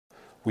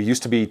We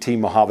used to be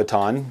Team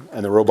Mohavatan,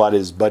 and the robot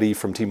is Buddy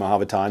from Team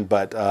Mohavatan,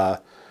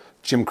 but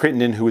Jim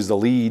Crittenden, who was the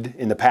lead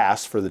in the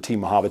past for the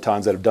Team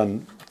Mohavatans that have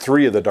done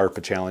 3 of the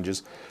DARPA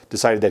challenges,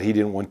 decided that he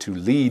didn't want to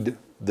lead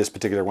this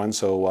particular one,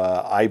 so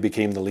I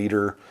became the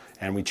leader,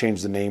 and we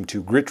changed the name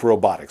to Grit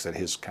Robotics at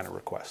his kind of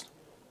request.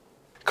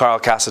 Carl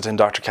Castleton,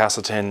 Dr.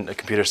 Castleton, a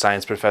computer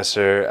science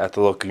professor at the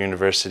local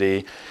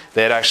university,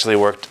 they had actually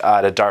worked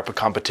at a DARPA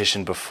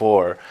competition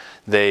before.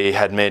 They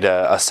had made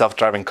a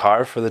self-driving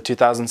car for the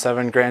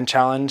 2007 Grand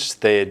Challenge.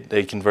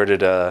 They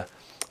converted I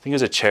think it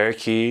was a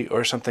Cherokee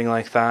or something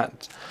like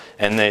that,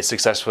 and they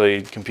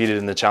successfully competed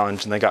in the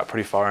challenge, and they got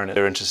pretty far in it.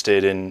 They're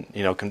interested in,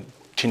 you know,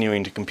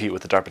 continuing to compete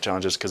with the DARPA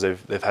challenges because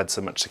they've had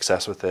so much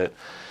success with it.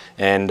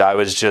 And I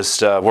was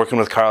just working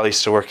with Carl. He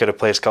used to work at a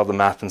place called the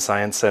Math and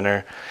Science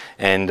Center,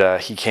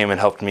 and he came and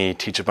helped me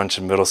teach a bunch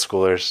of middle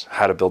schoolers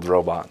how to build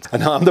robots.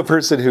 And I'm the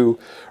person who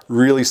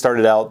really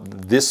started out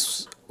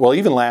this, well,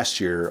 even last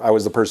year, I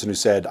was the person who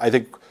said, I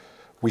think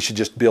we should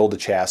just build a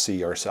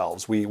chassis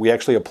ourselves. We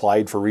actually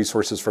applied for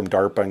resources from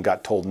DARPA and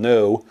got told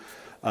no,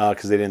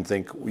 because they didn't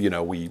think, you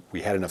know, we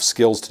had enough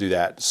skills to do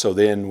that. So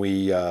then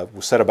we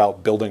set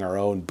about building our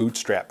own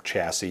bootstrap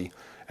chassis.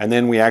 And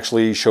then we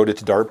actually showed it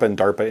to DARPA, and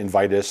DARPA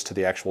invited us to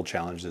the actual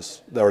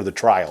challenges, or the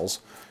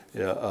trials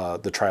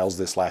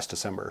this last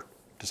December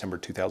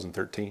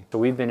 2013. So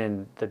we've been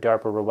in the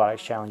DARPA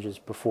Robotics Challenges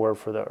before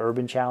for the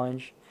Urban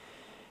Challenge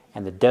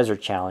and the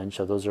Desert Challenge,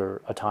 so those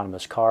are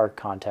autonomous car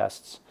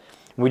contests.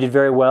 We did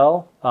very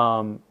well,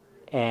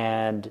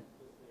 and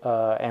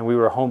we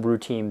were a homebrew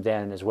team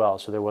then as well,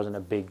 so there wasn't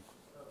a big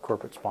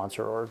corporate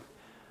sponsor or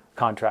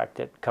contract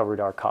that covered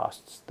our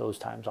costs those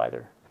times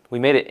either. We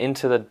made it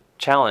into the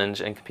challenge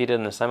and competed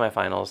in the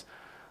semifinals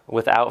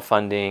without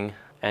funding,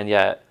 and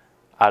yet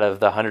out of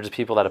the hundreds of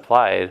people that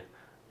applied,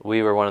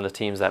 we were one of the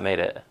teams that made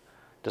it,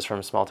 just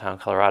from small town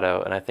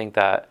Colorado. And I think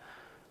that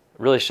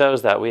really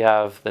shows that we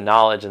have the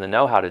knowledge and the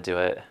know-how to do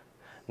it.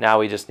 Now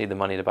we just need the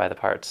money to buy the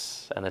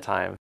parts and the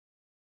time.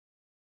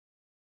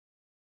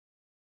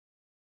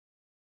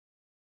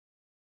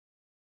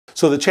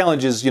 So the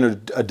challenge is, you know,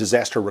 a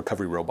disaster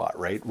recovery robot,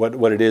 right?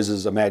 What it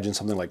is imagine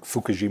something like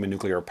Fukushima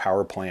nuclear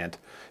power plant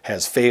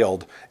has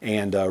failed,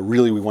 and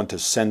really we want to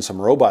send some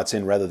robots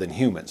in rather than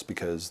humans,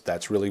 because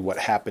that's really what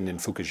happened in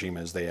Fukushima,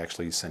 is they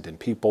actually sent in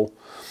people.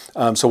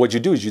 So what you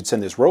do is you'd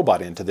send this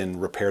robot in to then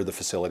repair the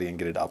facility and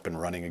get it up and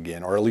running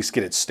again, or at least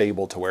get it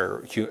stable to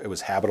where it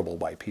was habitable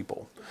by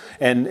people.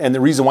 And the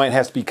reason why it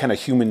has to be kind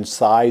of human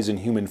size and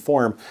human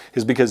form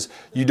is because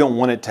you don't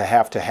want it to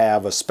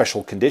have a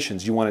special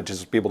conditions. You want it to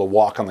just be able to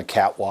walk on the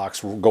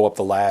catwalks, go up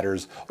the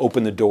ladders,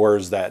 open the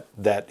doors that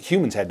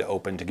humans had to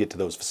open to get to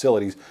those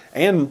facilities,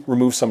 and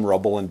remove some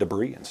rubble and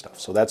debris and stuff.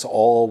 So that's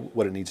all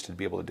what it needs to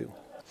be able to do.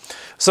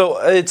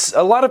 So it's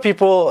a lot of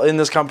people in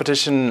this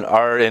competition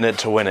are in it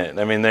to win it.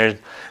 I mean, they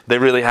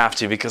really have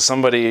to, because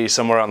somebody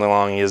somewhere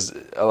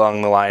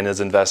along the line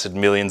has invested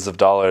millions of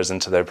dollars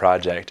into their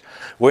project.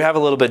 We have a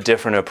little bit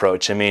different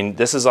approach. I mean,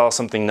 this is all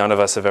something none of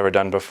us have ever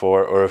done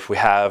before, or if we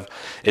have,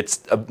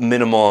 it's a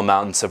minimal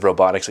amounts of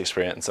robotics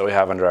experience that we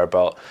have under our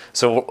belt.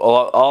 So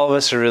all of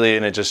us are really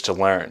in it just to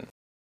learn.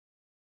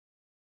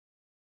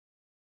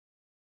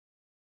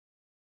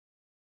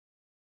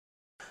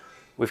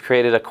 We've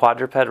created a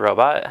quadruped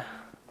robot,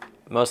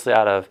 mostly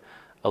out of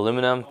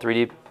aluminum,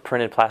 3D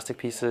printed plastic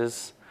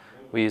pieces.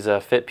 We use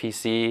a fit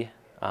PC,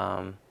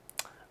 a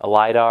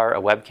LiDAR, a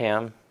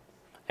webcam,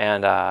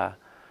 and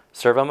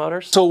servo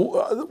motors.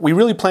 So we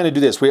really plan to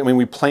do this.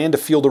 We plan to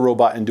field a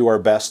robot and do our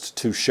best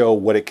to show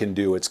what it can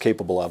do, it's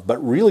capable of. But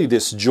really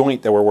this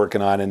joint that we're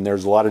working on, and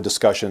there's a lot of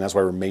discussion, that's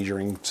why we're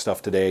measuring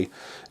stuff today,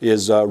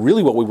 is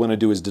really what we want to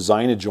do is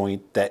design a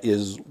joint that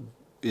is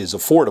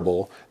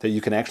affordable, that you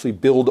can actually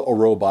build a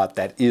robot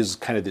that is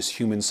kind of this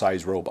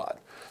human-sized robot.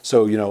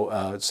 So, you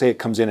know, say it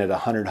comes in at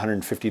 $100,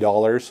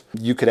 $150,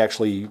 you could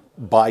actually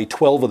buy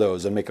 12 of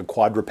those and make a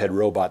quadruped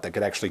robot that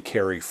could actually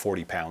carry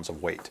 40 pounds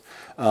of weight.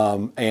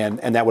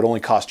 And that would only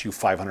cost you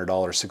 $500,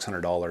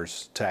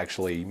 $600 to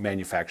actually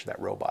manufacture that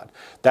robot.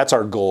 That's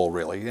our goal,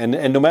 really.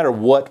 And no matter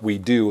what we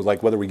do,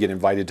 like whether we get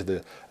invited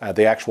to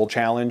the actual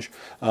challenge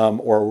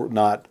or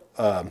not,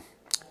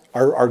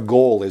 our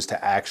goal is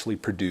to actually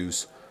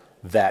produce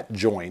that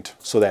joint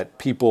so that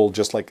people,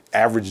 just like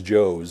average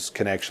Joes,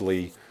 can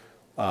actually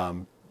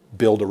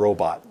build a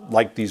robot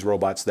like these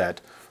robots, that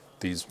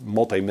these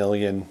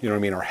multi-million, you know what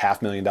I mean, or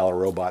 $500,000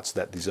 robots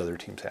that these other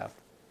teams have.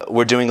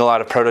 We're doing a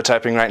lot of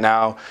prototyping right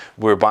now.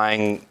 We're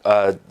buying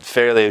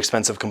fairly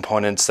expensive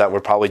components that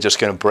we're probably just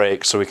going to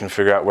break, so we can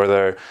figure out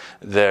where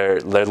their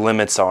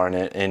limits are in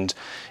it. And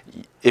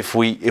if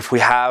we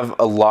have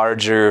a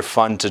larger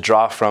fund to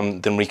draw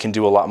from, then we can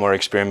do a lot more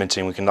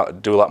experimenting. We can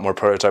do a lot more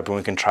prototyping.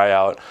 We can try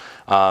out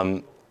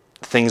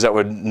things that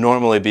would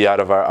normally be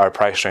out of our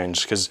price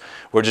range, because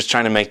we're just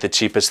trying to make the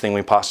cheapest thing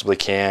we possibly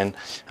can,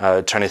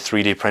 trying to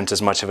 3D print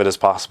as much of it as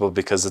possible,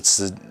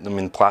 because I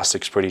mean,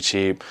 plastic's pretty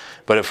cheap.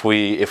 But if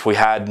we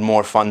had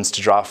more funds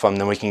to draw from,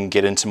 then we can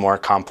get into more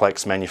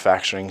complex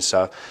manufacturing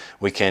stuff.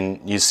 We can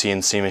use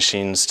CNC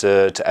machines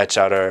to etch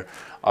out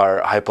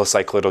are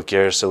hypocycloidal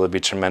gears, so they'll be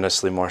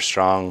tremendously more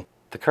strong.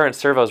 The current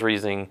servos we're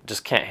using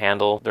just can't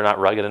handle, they're not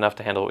rugged enough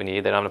to handle what we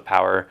need, they don't have enough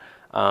power,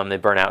 they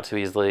burn out too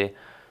easily.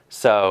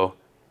 So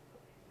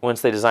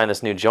once they design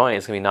this new joint,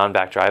 it's going to be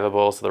non-back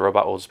drivable, so the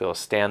robot will just be able to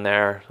stand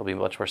there, it'll be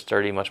much more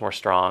sturdy, much more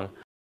strong.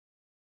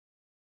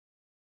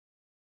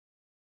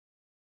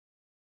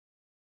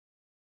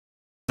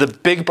 The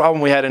big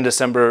problem we had in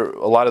December,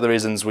 a lot of the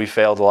reasons we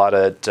failed a lot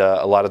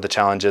of the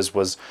challenges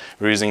was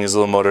we're using these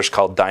little motors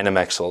called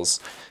Dynamexels,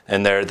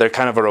 and they're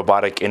kind of a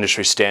robotic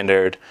industry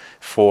standard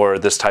for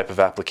this type of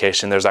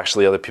application. There's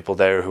actually other people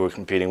there who are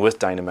competing with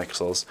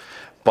Dynamexels,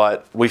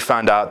 but we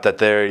found out that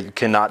they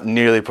cannot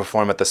nearly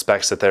perform at the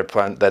specs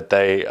that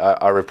they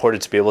are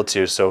reported to be able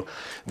to. So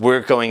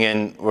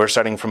we're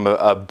starting from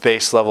a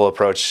base level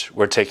approach.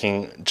 We're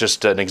taking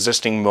just an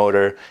existing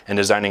motor and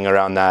designing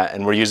around that,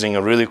 and we're using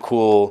a really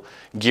cool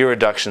gear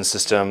reduction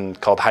system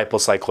called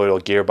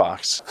hypocycloidal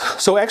gearbox.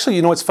 So actually,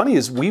 you know what's funny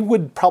is we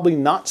would probably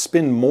not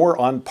spend more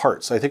on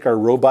parts. I think our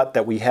robot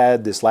that we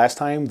had this last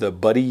time, the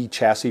Buddy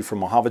chassis from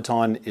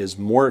Mohaveton, is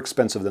more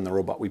expensive than the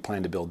robot we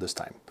plan to build this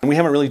time. And we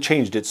haven't really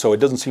changed it, so it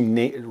doesn't seem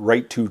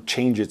right to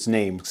change its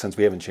name since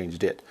we haven't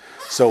changed it.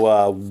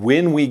 So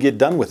when we get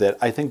done with it,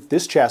 I think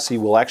this chassis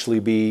will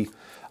actually be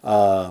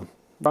from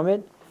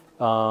it.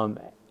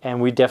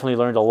 And we definitely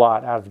learned a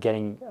lot out of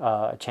getting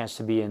a chance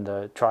to be in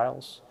the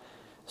trials.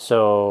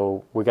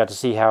 So we got to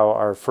see how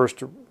our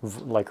first,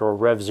 like our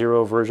Rev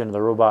 0 version of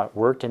the robot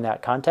worked in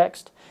that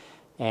context,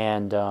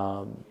 and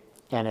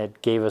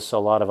it gave us a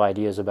lot of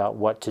ideas about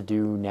what to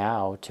do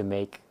now to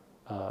make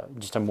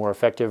just a more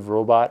effective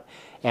robot,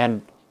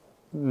 and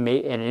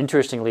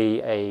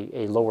interestingly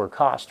a lower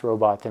cost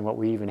robot than what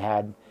we even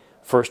had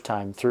first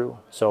time through.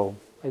 So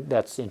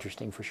that's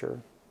interesting for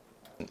sure.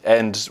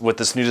 And with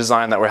this new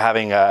design that we're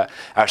having,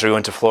 after we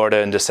went to Florida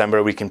in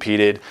December, we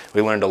competed.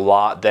 We learned a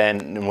lot then,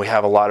 and we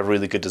have a lot of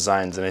really good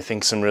designs, and I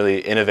think some really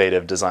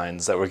innovative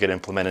designs that we're going to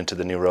implement into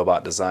the new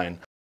robot design.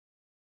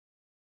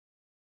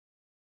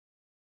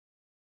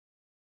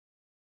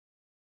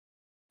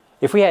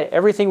 If we had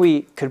everything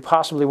we could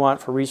possibly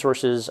want for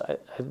resources,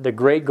 the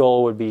great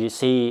goal would be to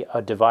see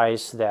a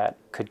device that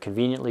could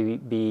conveniently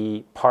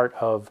be part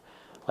of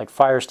like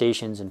fire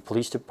stations and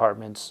police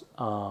departments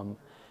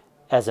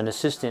as an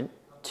assistant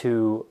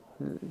to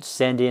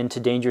send into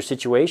dangerous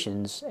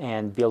situations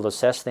and be able to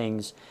assess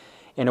things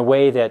in a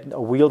way that a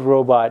wheeled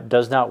robot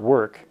does not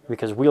work,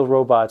 because wheeled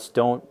robots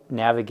don't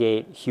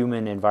navigate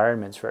human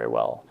environments very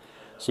well.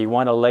 So you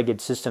want a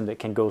legged system that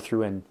can go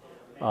through and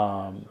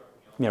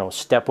you know,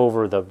 step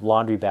over the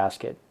laundry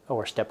basket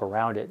or step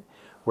around it,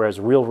 whereas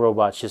wheeled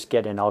robots just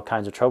get in all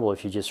kinds of trouble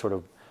if you just sort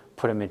of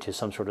put them into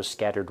some sort of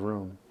scattered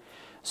room.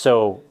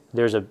 So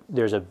there's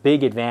a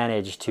big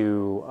advantage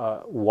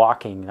to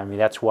walking. I mean,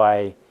 that's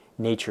why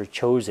nature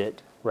chose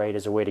it, right,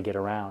 as a way to get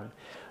around.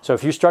 So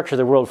if you structure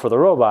the world for the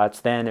robots,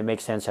 then it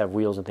makes sense to have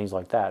wheels and things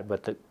like that.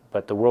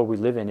 But the world we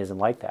live in isn't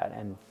like that,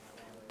 and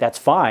that's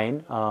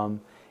fine.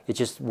 It's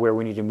just where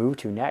we need to move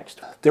to next.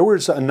 There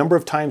was a number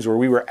of times where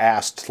we were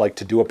asked like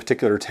to do a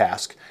particular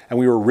task, and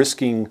we were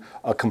risking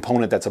a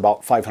component that's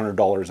about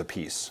 $500 a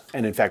piece.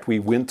 And in fact, we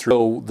went through.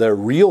 So the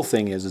real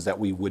thing is that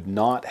we would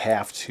not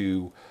have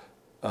to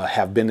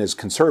have been as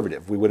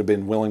conservative. We would have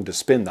been willing to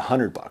spend the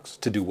 $100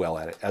 to do well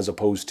at it, as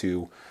opposed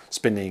to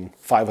spending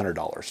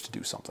 $500 to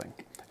do something.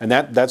 And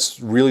that's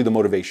really the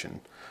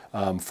motivation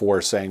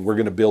for saying we're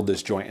going to build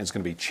this joint and it's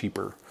going to be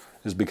cheaper,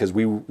 is because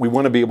we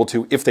want to be able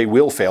to, if they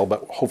will fail,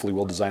 but hopefully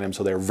we'll design them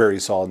so they're very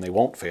solid and they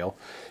won't fail.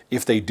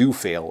 If they do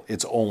fail,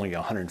 it's only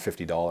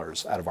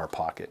 $150 out of our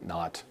pocket,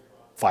 not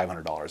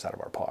 $500 out of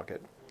our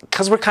pocket.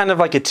 Because we're kind of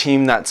like a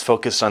team that's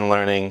focused on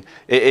learning,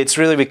 it's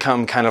really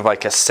become kind of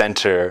like a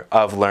center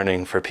of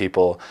learning for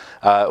people.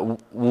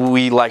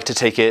 We like to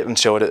take it and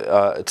show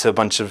it to a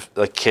bunch of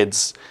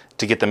kids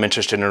to get them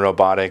interested in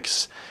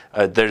robotics.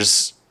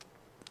 There's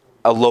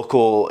a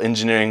local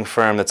engineering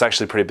firm that's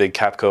actually pretty big,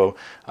 Capco.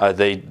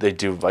 They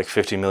do like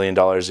 $50 million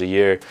a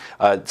year.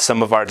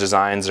 Some of our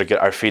designs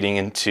are feeding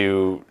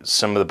into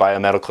some of the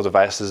biomedical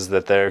devices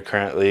that they're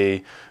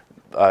currently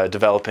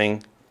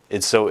developing.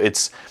 So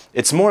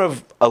it's more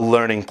of a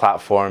learning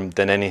platform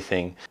than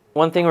anything.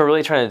 One thing we're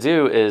really trying to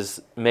do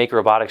is make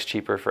robotics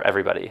cheaper for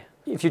everybody.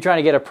 If you're trying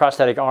to get a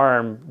prosthetic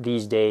arm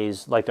these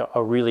days, like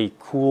a really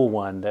cool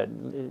one that,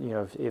 you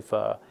know,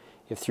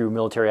 if through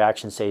military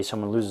action, say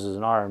someone loses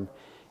an arm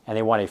and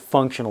they want a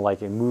functional,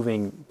 like a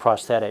moving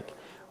prosthetic,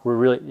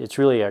 it's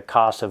really a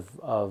cost of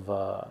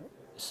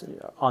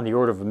on the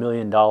order of $1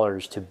 million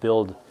to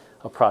build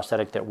a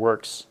prosthetic that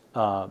works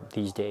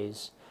these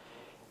days.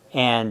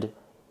 And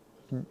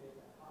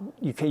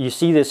you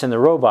see this in the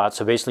robot.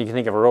 So basically you can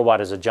think of a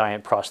robot as a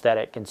giant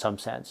prosthetic in some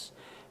sense.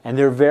 And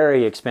they're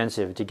very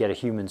expensive to get a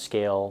human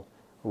scale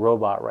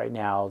robot right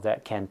now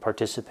that can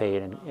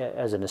participate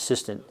as an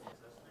assistant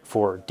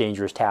for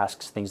dangerous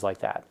tasks, things like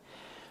that.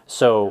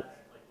 So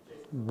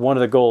one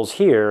of the goals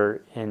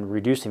here in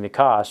reducing the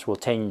cost will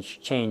change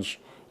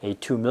a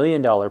 $2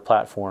 million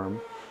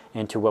platform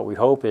into what we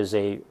hope is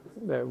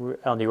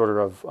on the order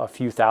of a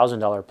few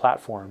 $1,000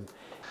 platform.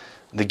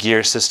 The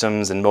gear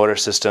systems and motor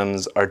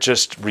systems are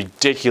just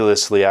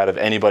ridiculously out of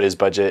anybody's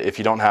budget if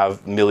you don't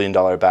have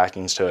million-dollar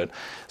backings to it.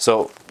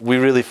 So we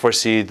really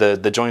foresee the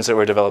joints that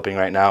we're developing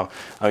right now.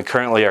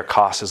 Currently our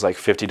cost is like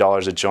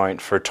 $50 a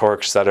joint for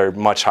torques that are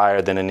much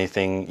higher than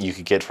anything you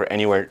could get for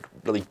anywhere,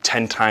 really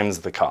 10 times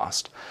the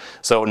cost.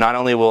 So not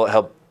only will it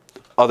help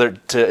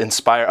to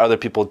inspire other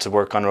people to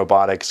work on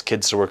robotics,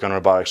 kids to work on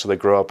robotics, so they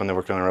grow up and they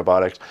work on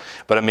robotics.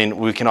 But I mean,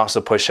 we can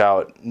also push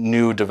out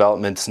new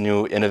developments,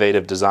 new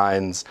innovative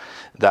designs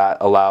that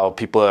allow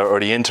people that are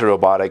already into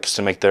robotics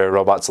to make their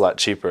robots a lot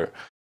cheaper.